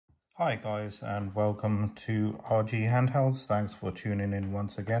Hi guys, and welcome to RGHandhelds. Thanks for tuning in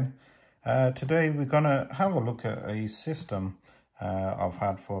once again. Today we're gonna have a look at a system I've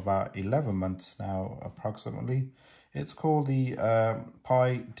had for about 11 months now approximately. It's called the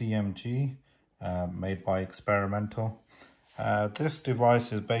Pi DMG, made by Experimental. This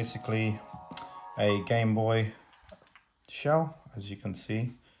device is basically a Game Boy shell, as you can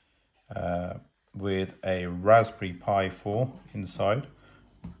see, with a Raspberry Pi 4 inside.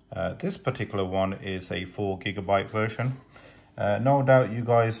 This particular one is a 4GB version. No doubt you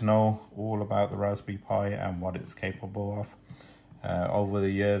guys know all about the Raspberry Pi and what it's capable of. Over the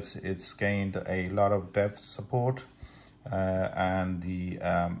years, it's gained a lot of dev support, and the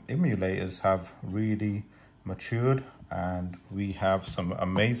emulators have really matured, and we have some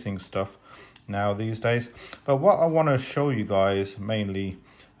amazing stuff now these days. But what I want to show you guys mainly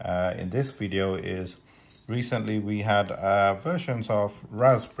in this video is recently we had versions of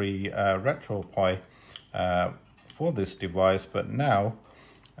Raspberry RetroPie for this device, but now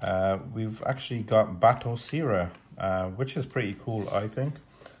we've actually got Batocera, which is pretty cool, I think.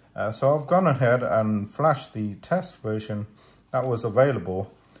 So I've gone ahead and flashed the test version that was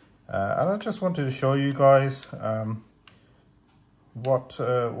available, and I just wanted to show you guys what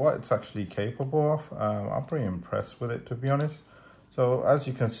it's actually capable of. I'm pretty impressed with it, to be honest. So as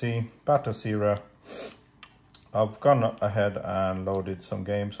you can see, Batocera, I've gone ahead and loaded some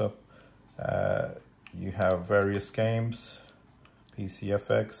games up. You have various games,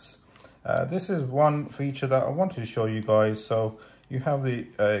 PCFX. This is one feature that I wanted to show you guys. So you have the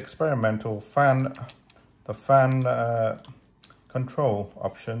experimental fan control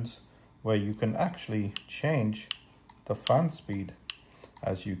options, where you can actually change the fan speed,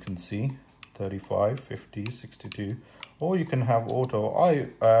 as you can see, 35, 50, 62, or you can have auto. I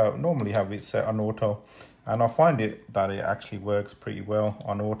normally have it set on auto, and I find that it actually works pretty well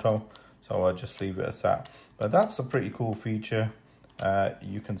on auto, so I just leave it as that. But that's a pretty cool feature.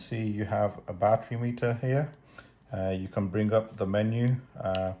 You can see you have a battery meter here. You can bring up the menu.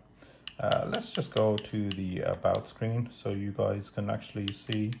 Let's just go to the about screen so you guys can actually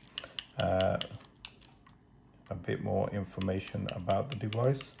see a bit more information about the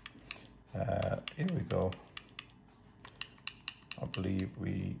device. Here we go. I believe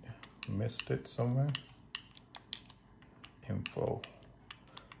we missed it somewhere. Info.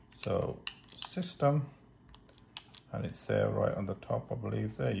 So system, and it's there right on the top, I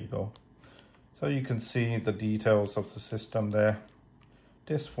believe. There you go. So you can see the details of the system there.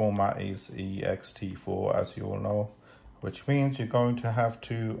 This format is ext4, as you all know, which means you're going to have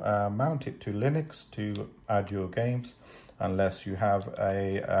to mount it to Linux to add your games, unless you have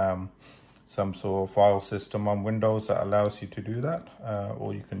a some sort of file system on Windows that allows you to do that,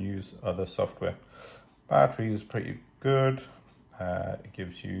 or you can use other software. Battery is pretty good. It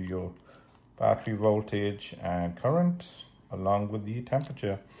gives you your battery voltage and current, along with the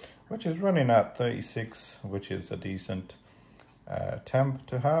temperature, which is running at 36, which is a decent temp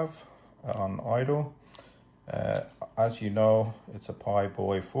to have on idle. As you know, it's a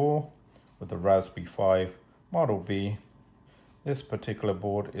PiBoy 4 with a Raspberry 5 Model B. This particular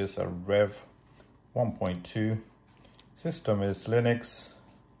board is a Rev 1.2. System is Linux.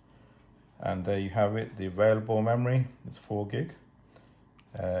 And there you have it. The available memory is 4 gig.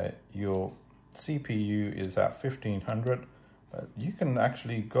 Your CPU is at 1500, but you can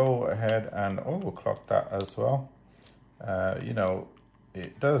actually go ahead and overclock that as well. You know,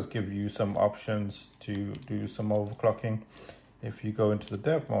 it does give you some options to do some overclocking if you go into the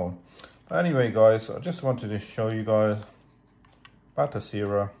dev mode. But anyway, guys, I just wanted to show you guys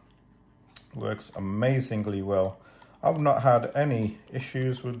Batocera works amazingly well. I've not had any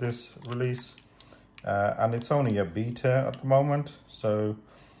issues with this release, and it's only a beta at the moment, so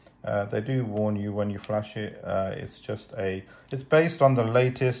they do warn you when you flash it. It's based on the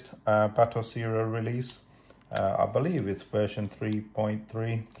latest Batocera release. I believe it's version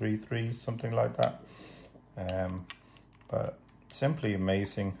 3.333, something like that. But simply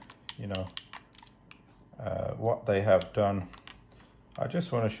amazing, you know, what they have done. I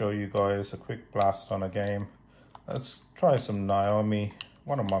just want to show you guys a quick blast on a game. Let's try some Naomi.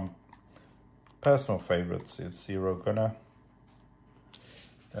 One of my personal favorites is Zero Gunner.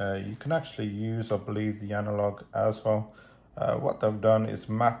 You can actually use, I believe, the analog as well. What they've done is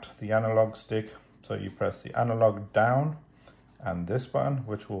mapped the analog stick. So you press the analog down and this button,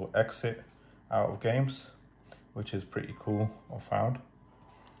 which will exit out of games, which is pretty cool, I found.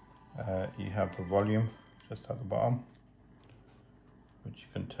 You have the volume just at the bottom, which you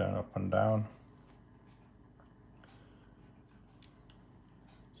can turn up and down.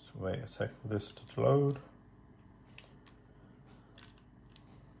 So wait a sec for this to load.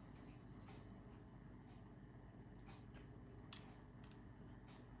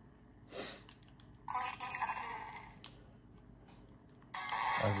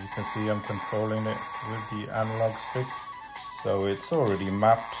 can see I'm controlling it with the analog stick. So it's already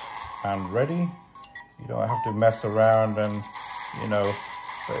mapped and ready. You don't have to mess around and, you know,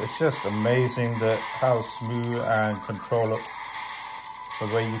 but it's just amazing that how smooth and control it, the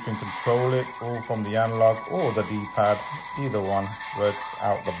way you can control it all from the analog or the D-pad. Either one works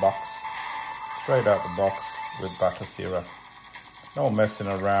out the box, straight out the box with Batocera. No messing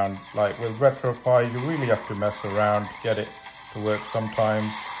around. Like with RetroPi, you really have to mess around to get it to work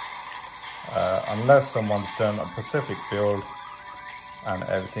sometimes, unless someone's done a specific build and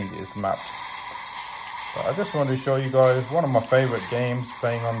everything is mapped. But I just wanted to show you guys one of my favorite games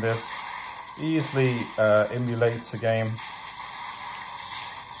playing on this. Easily emulates a game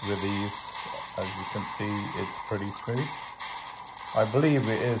with these. As you can see, it's pretty smooth. I believe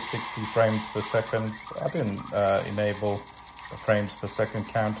it is 60 frames per second. I didn't enable the frames per second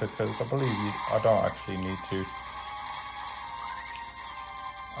counter because I believe I don't actually need to.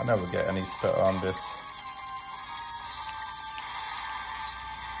 I never get any stutter on this.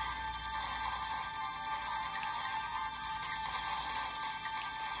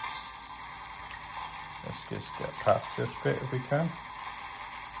 Let's just get past this bit if we can.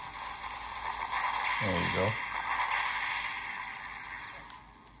 There you go.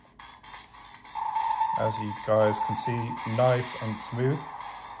 As you guys can see, nice and smooth.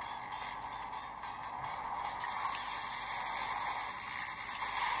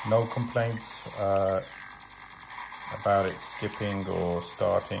 No complaints about it skipping or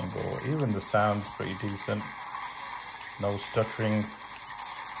starting, or even the sound's pretty decent. No stuttering.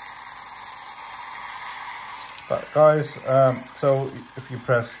 But guys, so if you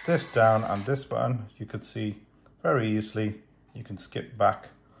press this down and this button, you could see very easily you can skip back.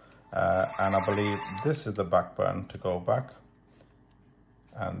 And I believe this is the back button to go back.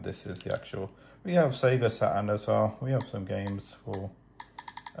 And this is the actual, we have Sega Saturn as well. We have some games for,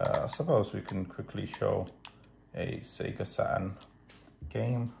 I suppose we can quickly show a Sega Saturn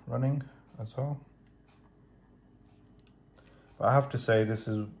game running as well. But I have to say this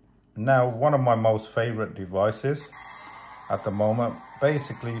is now one of my most favorite devices at the moment,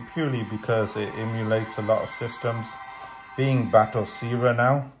 basically purely because it emulates a lot of systems. Being Batocera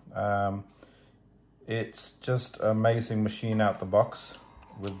now, it's just an amazing machine out the box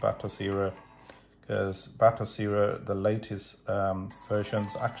with Batocera, because Batocera, the latest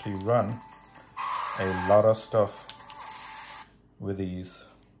versions actually run a lot of stuff with these.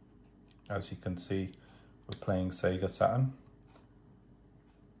 As you can see, we're playing Sega Saturn,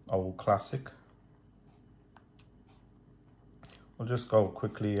 old classic. We'll just go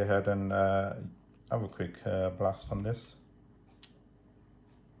quickly ahead and have a quick blast on this.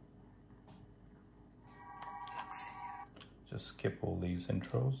 Just skip all these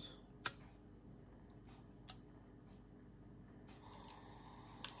intros.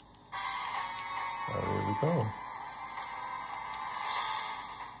 So here we go.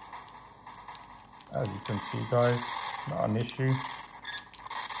 As you can see guys, not an issue.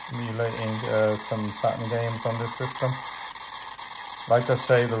 Emulating some Saturn games on this system. Like I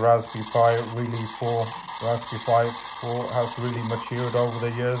say, the Raspberry Pi Raspberry Pi 4 has really matured over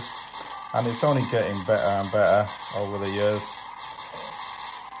the years, and it's only getting better and better over the years,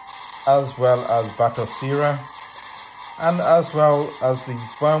 as well as Batocera, and as well as the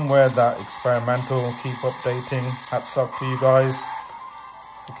firmware, that experimental, keep updating. Hats off to you guys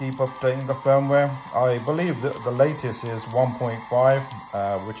to keep updating the firmware. I believe that the latest is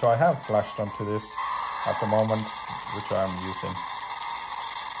 1.5, which I have flashed onto this at the moment, which I am using.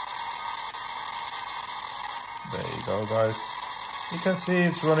 There you go guys. You can see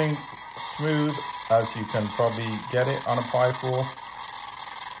it's running smooth as you can probably get it on a Pi4.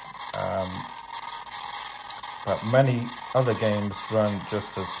 But many other games run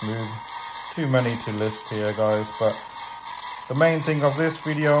just as smooth. Too many to list here guys, but the main thing of this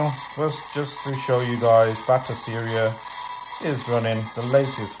video was just to show you guys Batocera is running the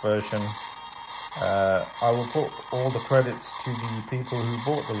latest version. I will put all the credits to the people who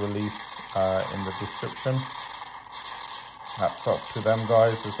bought the release in the description. Hats off to them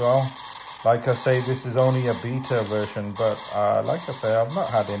guys as well. Like I say, this is only a beta version, but like I say, I've not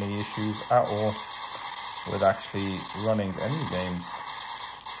had any issues at all with actually running any games.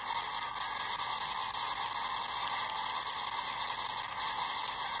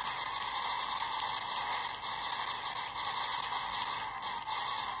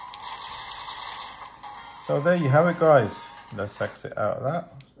 So there you have it guys. Let's exit out of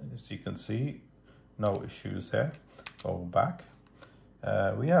that. As you can see, no issues there. Go back.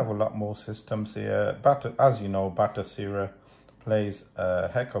 We have a lot more systems here. As you know, Batocera plays a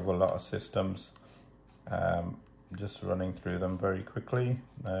heck of a lot of systems. just running through them very quickly.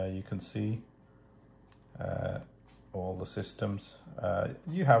 You can see all the systems.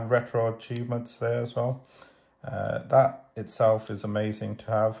 You have retro achievements there as well. That itself is amazing to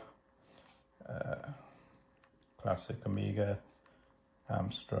have. Classic Amiga,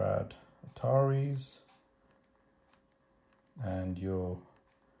 Amstrad, Ataris, and your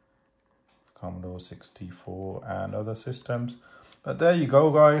Commodore 64 and other systems. But there you go,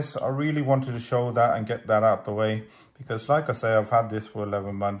 guys. I really wanted to show that and get that out the way, because like I say, I've had this for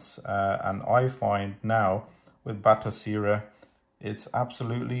 11 months and I find now with Batocera, it's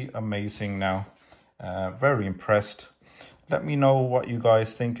absolutely amazing now. Very impressed. Let me know what you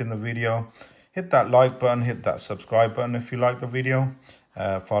guys think in the video. Hit that like button, hit that subscribe button if you like the video.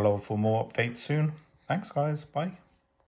 Follow for more updates soon. Thanks, guys. Bye.